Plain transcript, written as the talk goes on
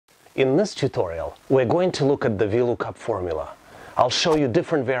In this tutorial, we're going to look at the VLOOKUP formula. I'll show you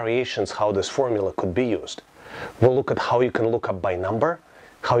different variations how this formula could be used. We'll look at how you can look up by number,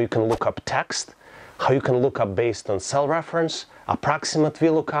 how you can look up text, how you can look up based on cell reference, approximate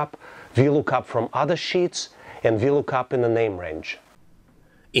VLOOKUP, VLOOKUP from other sheets, and VLOOKUP in the name range.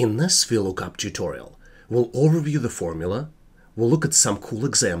 In this VLOOKUP tutorial, we'll overview the formula, we'll look at some cool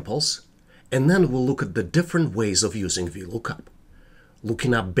examples, and then we'll look at the different ways of using VLOOKUP.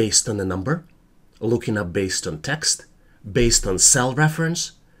 Looking up based on a number, looking up based on text, based on cell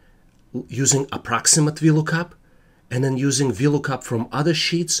reference, using approximate VLOOKUP, and then using VLOOKUP from other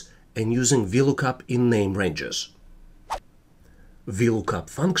sheets and using VLOOKUP in name ranges. VLOOKUP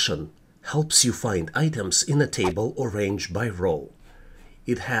function helps you find items in a table or range by row.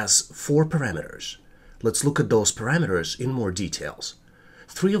 It has 4 parameters. Let's look at those parameters in more details.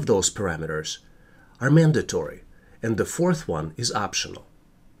 3 of those parameters are mandatory, and the 4th one is optional.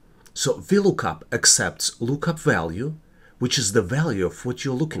 So VLOOKUP accepts lookup value, which is the value of what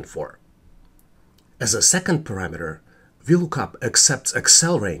you're looking for. As a second parameter, VLOOKUP accepts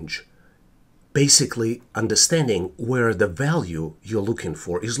Excel range, basically understanding where the value you're looking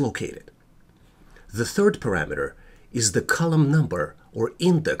for is located. The third parameter is the column number or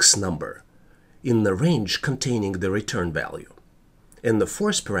index number in the range containing the return value. And the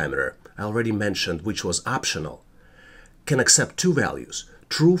 4th parameter, I already mentioned, which was optional, can accept 2 values,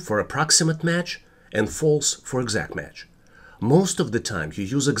 true for approximate match and false for exact match. Most of the time you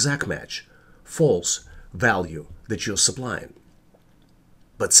use exact match, false value that you're supplying.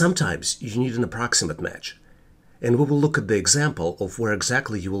 But sometimes you need an approximate match, and we will look at the example of where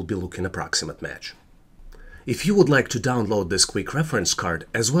exactly you will be looking approximate match. If you would like to download this quick reference card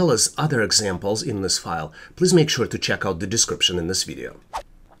as well as other examples in this file, please make sure to check out the description in this video.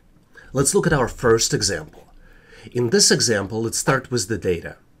 Let's look at our first example. In this example, let's start with the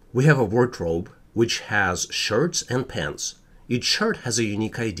data. We have a wardrobe which has shirts and pants. Each shirt has a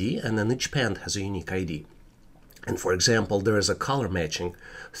unique ID, and then each pant has a unique ID. And for example, there is a color matching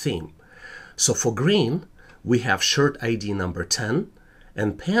theme. So for green, we have shirt ID number 10,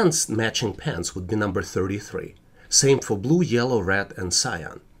 and pants matching pants would be number 33. Same for blue, yellow, red, and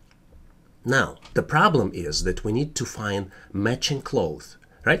cyan. Now, the problem is that we need to find matching clothes,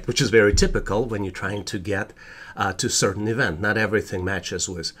 right? Which is very typical when you're trying to get to a certain event. Not everything matches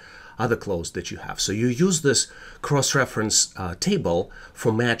with other clothes that you have. So you use this cross-reference table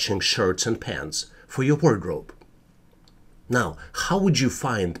for matching shirts and pants for your wardrobe. Now, how would you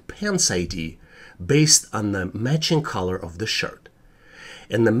find pants ID based on the matching color of the shirt?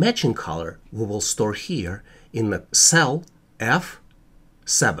 And the matching color we will store here in the cell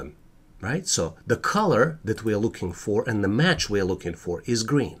F7, right? So the color that we are looking for and the match we are looking for is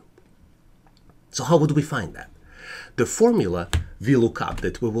green. So how would we find that? The formula VLOOKUP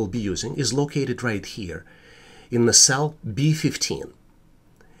that we will be using is located right here in the cell B15.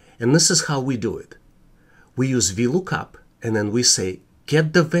 And this is how we do it. We use VLOOKUP and then we say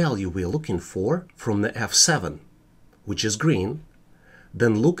get the value we're looking for from the F7, which is green.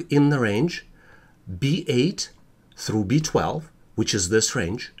 Then look in the range B8 through B12, which is this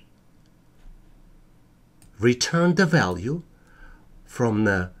range. Return the value from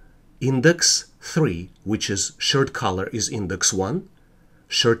the index 3, which is shirt color is index 1,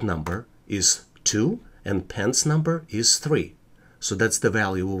 shirt number is 2, and pants number is 3. So that's the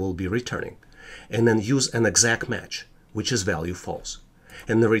value we will be returning. And then use an exact match, which is value false.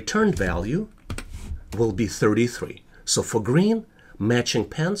 And the returned value will be 33. So for green, matching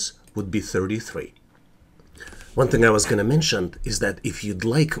pants would be 33. One thing I was going to mention is that if you'd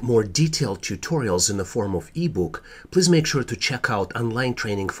like more detailed tutorials in the form of ebook, please make sure to check out Online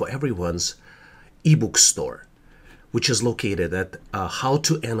Training for Everyone's ebook store, which is located at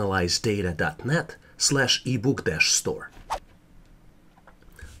howtoanalyzedata.net/ebook-store.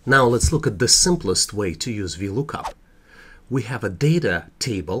 Now let's look at the simplest way to use VLOOKUP. We have a data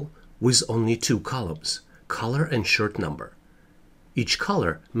table with only 2 columns, color and shirt number. Each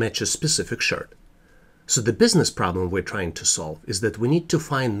color matches a specific shirt. So the business problem we're trying to solve is that we need to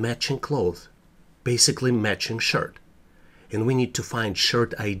find matching clothes, basically matching shirt. And we need to find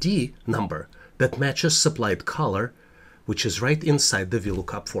shirt ID number that matches supplied color, which is right inside the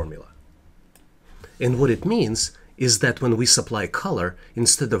VLOOKUP formula. And what it means is that when we supply color,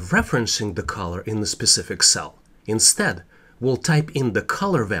 instead of referencing the color in the specific cell, instead we'll type in the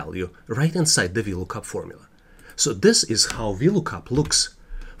color value right inside the VLOOKUP formula. So this is how VLOOKUP looks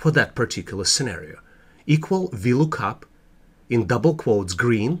for that particular scenario. Equal VLOOKUP in double quotes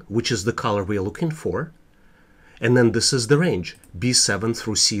green, which is the color we are looking for, and then this is the range, B7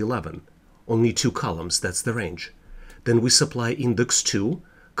 through C11. Only 2 columns, that's the range. Then we supply index 2,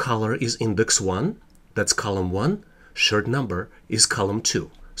 Color is index 1, that's column 1. Shirt number is column 2.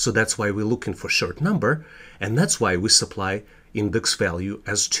 So that's why we're looking for shirt number, and that's why we supply index value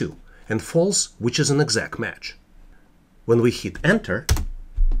as 2. And false, which is an exact match. When we hit enter,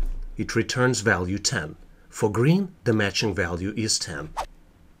 it returns value 10. For green, the matching value is 10.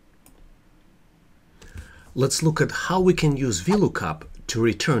 Let's look at how we can use VLOOKUP to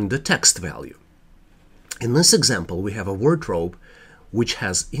return the text value. In this example, we have a wardrobe which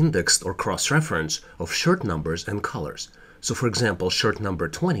has indexed or cross-reference of shirt numbers and colors. So for example, shirt number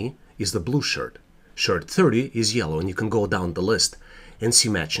 20 is the blue shirt. Shirt 30 is yellow, and you can go down the list and see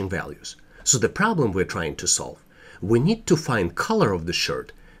matching values. So the problem we're trying to solve, we need to find color of the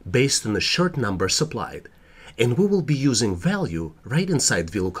shirt based on the shirt number supplied. And we will be using value right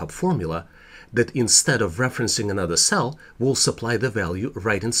inside VLOOKUP formula that instead of referencing another cell, we'll supply the value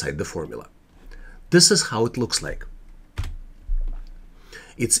right inside the formula. This is how it looks like.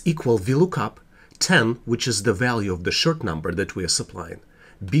 It's equal VLOOKUP 10, which is the value of the shirt number that we are supplying.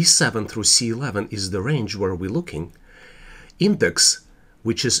 B7 through C11 is the range where we're looking. Index,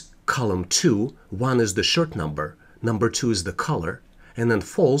 which is column 2, 1 is the shirt number, number 2 is the color, and then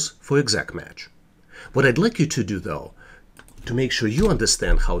false for exact match. What I'd like you to do though, to make sure you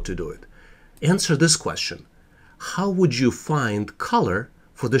understand how to do it, answer this question. How would you find color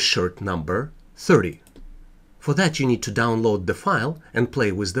for the shirt number 30? For that, you need to download the file and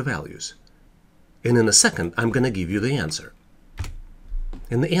play with the values. And in a second, I'm going to give you the answer.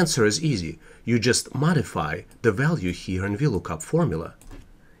 And the answer is easy. You just modify the value here in VLOOKUP formula.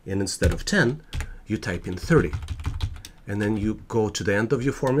 And instead of 10, you type in 30. And then you go to the end of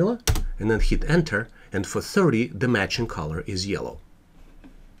your formula and then hit enter. And for 30, the matching color is yellow.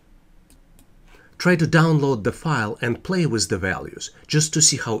 Try to download the file and play with the values just to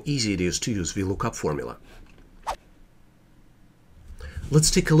see how easy it is to use VLOOKUP formula. Let's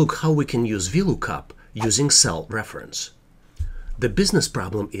take a look how we can use VLOOKUP using cell reference. The business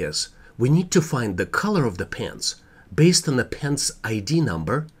problem is we need to find the color of the pants based on the pants ID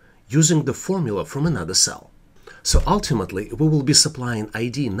number using the formula from another cell. So ultimately, we will be supplying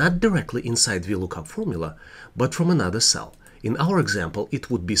ID not directly inside VLOOKUP formula, but from another cell. In our example, it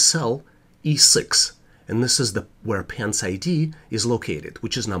would be cell E6, and this is where pants ID is located,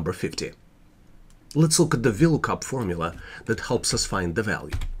 which is number 50. Let's look at the VLOOKUP formula that helps us find the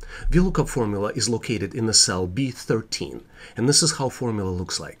value. VLOOKUP formula is located in the cell B13, and this is how formula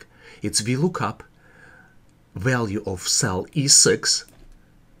looks like. It's VLOOKUP value of cell E6,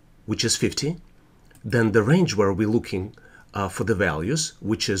 which is 50, then the range where we're looking for the values,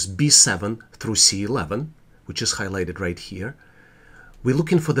 which is B7 through C11, which is highlighted right here. We're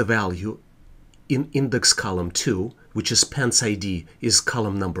looking for the value in index column 2, which is pants ID is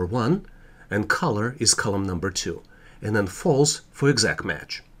column number 1, and color is column number 2, and then false for exact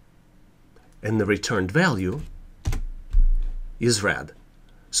match. And the returned value is red.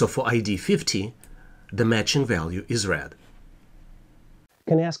 So for ID 50, the matching value is red.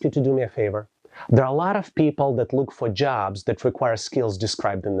 Can I ask you to do me a favor? There are a lot of people that look for jobs that require skills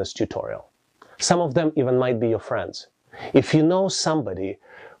described in this tutorial. Some of them even might be your friends. If you know somebody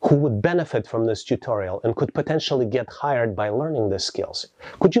who would benefit from this tutorial and could potentially get hired by learning these skills,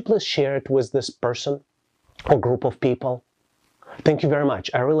 could you please share it with this person or group of people? Thank you very much.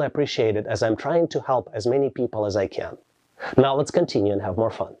 I really appreciate it, as I'm trying to help as many people as I can. Now let's continue and have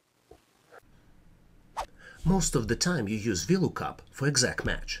more fun. Most of the time you use VLOOKUP for exact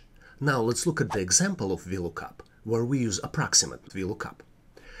match. Now let's look at the example of VLOOKUP where we use approximate VLOOKUP.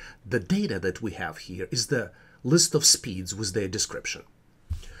 The data that we have here is the list of speeds with their description.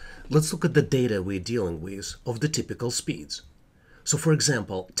 Let's look at the data we're dealing with of the typical speeds. So for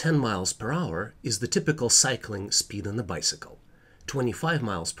example, 10 miles per hour is the typical cycling speed on a bicycle. 25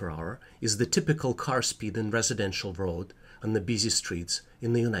 miles per hour is the typical car speed in residential road on the busy streets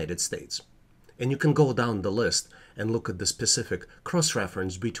in the United States. And you can go down the list and look at the specific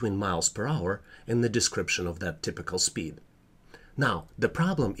cross-reference between miles per hour and the description of that typical speed. Now, the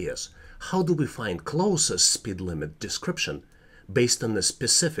problem is, how do we find closest speed limit description based on the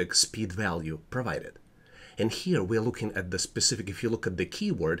specific speed value provided? And here we're looking at the specific, if you look at the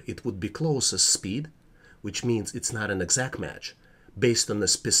keyword, it would be closest speed, which means it's not an exact match, based on the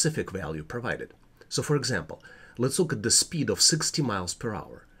specific value provided. So for example, let's look at the speed of 60 miles per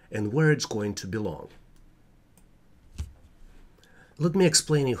hour and where it's going to belong. Let me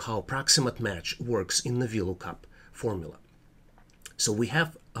explain you how approximate match works in the VLOOKUP formula. So we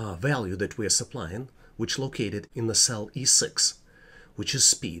have a value that we are supplying, which is located in the cell E6, which is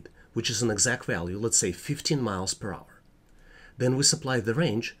speed, which is an exact value, let's say 15 miles per hour. Then we supply the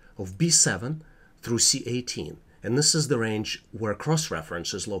range of B7 through C18. And this is the range where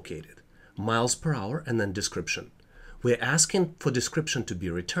cross-reference is located. Miles per hour and then description. We're asking for description to be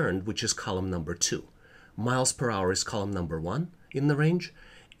returned, which is column number 2. Miles per hour is column number 1 in the range,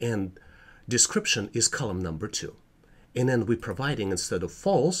 and description is column number 2. And then we're providing, instead of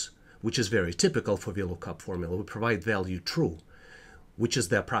false, which is very typical for VLOOKUP formula, we provide value true, which is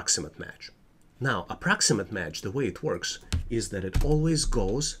the approximate match. Now, approximate match, the way it works is that it always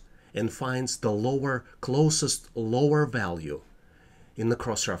goes and finds the closest lower value in the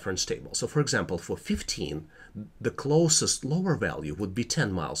cross-reference table. So for example, for 15, the closest lower value would be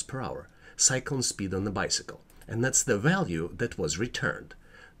 10 miles per hour, cycling speed on the bicycle. And that's the value that was returned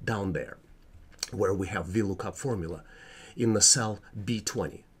down there, where we have VLOOKUP formula in the cell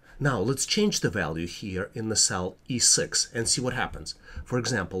B20. Now let's change the value here in the cell E6 and see what happens. For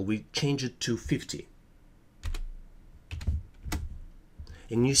example, we change it to 50.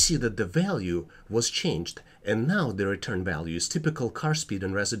 And you see that the value was changed, and now the return value is typical car speed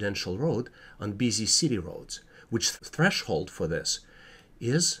on residential road on busy city roads, which threshold for this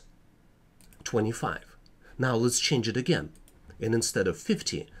is 25. Now let's change it again, and instead of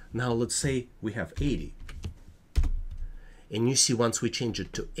 50, now let's say we have 80. And you see once we change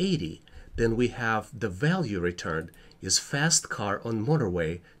it to 80, then we have the value returned is fast car on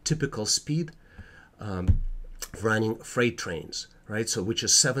motorway, typical speed, running freight trains, right? So which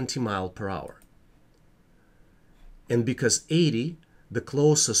is 70 miles per hour. And because 80, the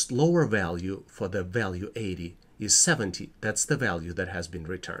closest lower value for the value 80 is 70, that's the value that has been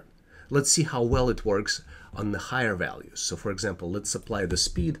returned. Let's see how well it works on the higher values. So for example, let's apply the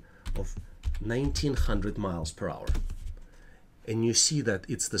speed of 1900 miles per hour. And you see that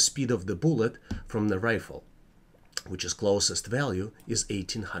it's the speed of the bullet from the rifle, which is closest value is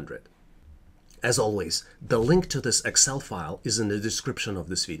 1800. As always, the link to this Excel file is in the description of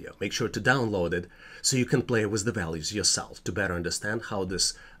this video. Make sure to download it so you can play with the values yourself to better understand how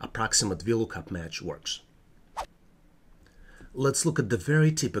this approximate VLOOKUP match works. Let's look at the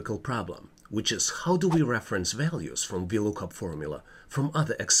very typical problem, which is how do we reference values from VLOOKUP formula from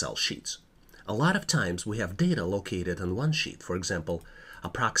other Excel sheets? A lot of times we have data located on one sheet, for example,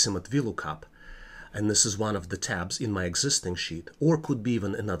 approximate VLOOKUP, and this is one of the tabs in my existing sheet, or could be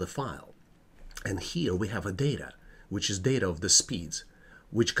even another file. And here we have a data, which is data of the speeds,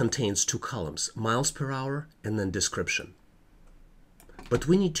 which contains 2 columns, miles per hour and then description. But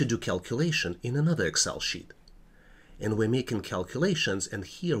we need to do calculation in another Excel sheet. And we're making calculations, and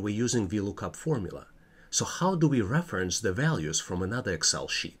here we're using VLOOKUP formula. So how do we reference the values from another Excel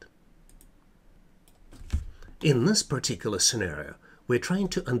sheet? In this particular scenario, we're trying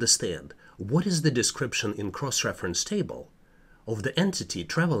to understand what is the description in cross-reference table of the entity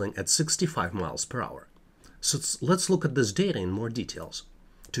traveling at 65 miles per hour. So let's look at this data in more details.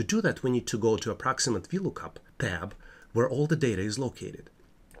 To do that, we need to go to Approximate VLOOKUP tab, where all the data is located.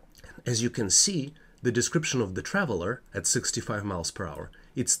 As you can see, the description of the traveler at 65 miles per hour,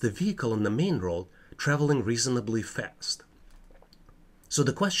 it's the vehicle on the main road traveling reasonably fast. So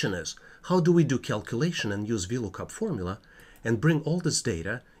the question is, how do we do calculation and use VLOOKUP formula and bring all this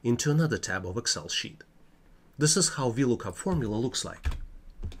data into another tab of Excel sheet? This is how VLOOKUP formula looks like.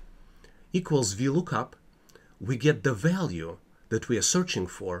 Equals VLOOKUP, we get the value that we are searching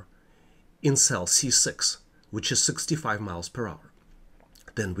for in cell C6, which is 65 miles per hour.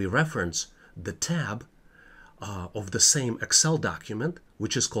 Then we reference the tab of the same Excel document,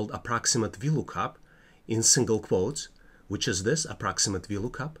 which is called Approximate VLOOKUP, in single quotes, which is this, Approximate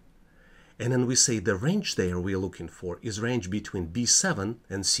VLOOKUP. And then we say the range there we're looking for is range between B7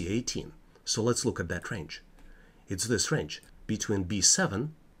 and C18. So let's look at that range. It's this range, between B7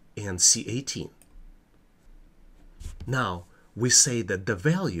 and C18. Now, we say that the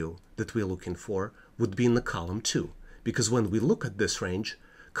value that we're looking for would be in the column 2, because when we look at this range,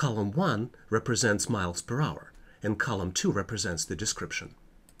 column 1 represents miles per hour, and column 2 represents the description.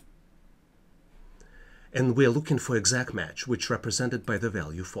 And we're looking for exact match, which represented by the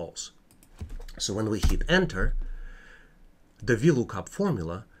value false. So when we hit enter, the VLOOKUP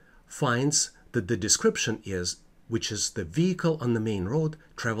formula finds that the description is, which is the vehicle on the main road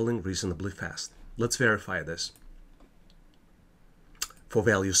traveling reasonably fast. Let's verify this. For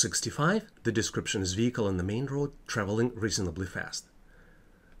value 65, the description is vehicle on the main road traveling reasonably fast.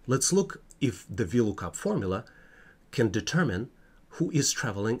 Let's look if the VLOOKUP formula can determine who is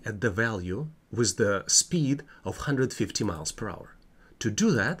traveling at the value with the speed of 150 miles per hour. To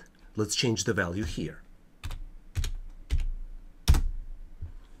do that, let's change the value here.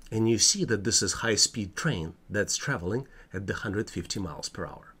 And you see that this is high-speed train that's traveling at the 150 miles per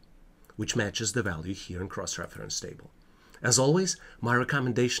hour, which matches the value here in cross-reference table. As always, my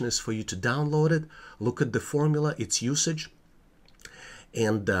recommendation is for you to download it, look at the formula, its usage,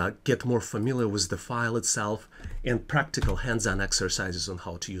 and get more familiar with the file itself and practical hands-on exercises on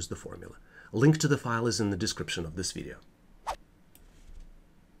how to use the formula. Link to the file is in the description of this video.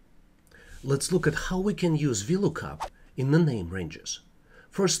 Let's look at how we can use VLOOKUP in the name ranges.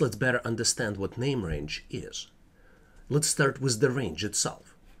 First, let's better understand what name range is. Let's start with the range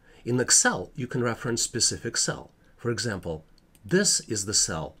itself. In Excel, you can reference specific cell. For example, this is the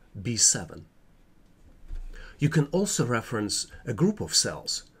cell B7. You can also reference a group of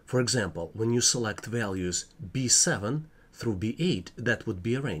cells. For example, when you select values B7 through B8, that would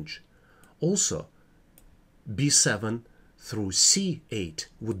be a range. Also, B7 through C8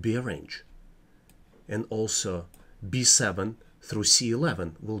 would be a range. And also, B7 through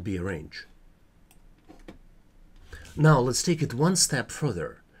C11 will be a range. Now, let's take it one step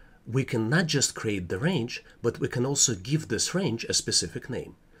further. We can not just create the range, but we can also give this range a specific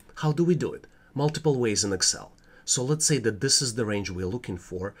name. How do we do it? Multiple ways in Excel. So let's say that this is the range we're looking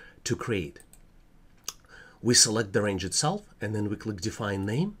for to create. We select the range itself, and then we click Define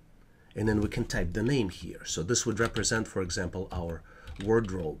Name, and then we can type the name here. So this would represent, for example, our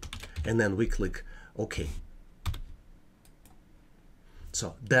wardrobe. And then we click OK.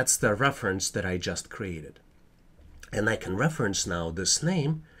 So that's the reference that I just created. And I can reference now this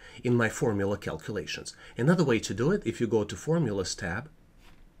name in my formula calculations. Another way to do it, if you go to Formulas tab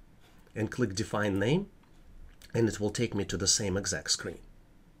and click Define Name, and it will take me to the same exact screen.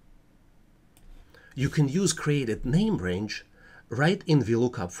 You can use created name range right in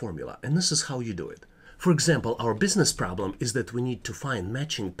VLOOKUP formula, and this is how you do it. For example, our business problem is that we need to find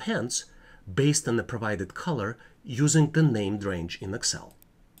matching pants based on the provided color using the named range in Excel.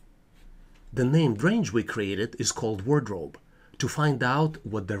 The named range we created is called wardrobe. To find out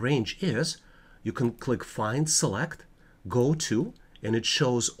what the range is, you can click Find, Select, Go To, and it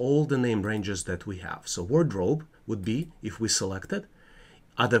shows all the named ranges that we have. So wardrobe would be, if we select it,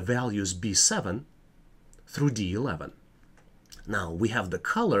 are the values B7 through D11. Now we have the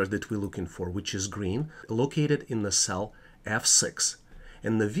color that we're looking for, which is green, located in the cell F6.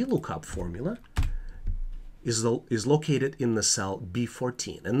 And the VLOOKUP formula is located in the cell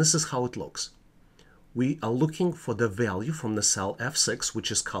B14. And this is how it looks. We are looking for the value from the cell F6,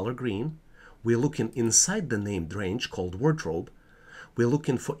 which is color green. We're looking inside the named range called wardrobe. We're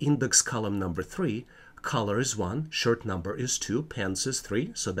looking for index column number 3. Color is 1, shirt number is 2, pants is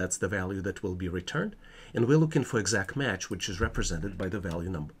 3, so that's the value that will be returned. And we're looking for exact match, which is represented by the value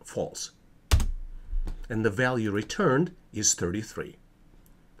number false. And the value returned is 33.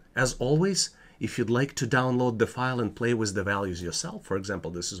 As always, if you'd like to download the file and play with the values yourself, for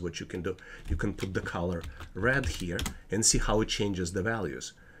example, this is what you can do. You can put the color red here and see how it changes the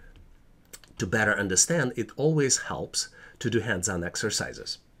values. To better understand, it always helps to do hands-on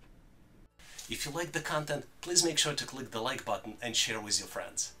exercises. If you like the content, please make sure to click the like button and share with your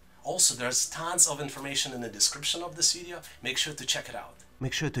friends. Also, there's tons of information in the description of this video. Make sure to check it out.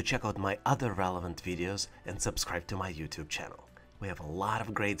 Make sure to check out my other relevant videos and subscribe to my YouTube channel. We have a lot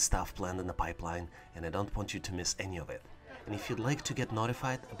of great stuff planned in the pipeline, and I don't want you to miss any of it. And if you'd like to get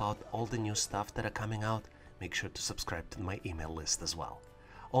notified about all the new stuff that are coming out, make sure to subscribe to my email list as well.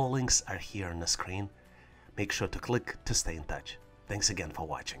 All links are here on the screen. Make sure to click to stay in touch. Thanks again for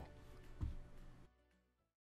watching.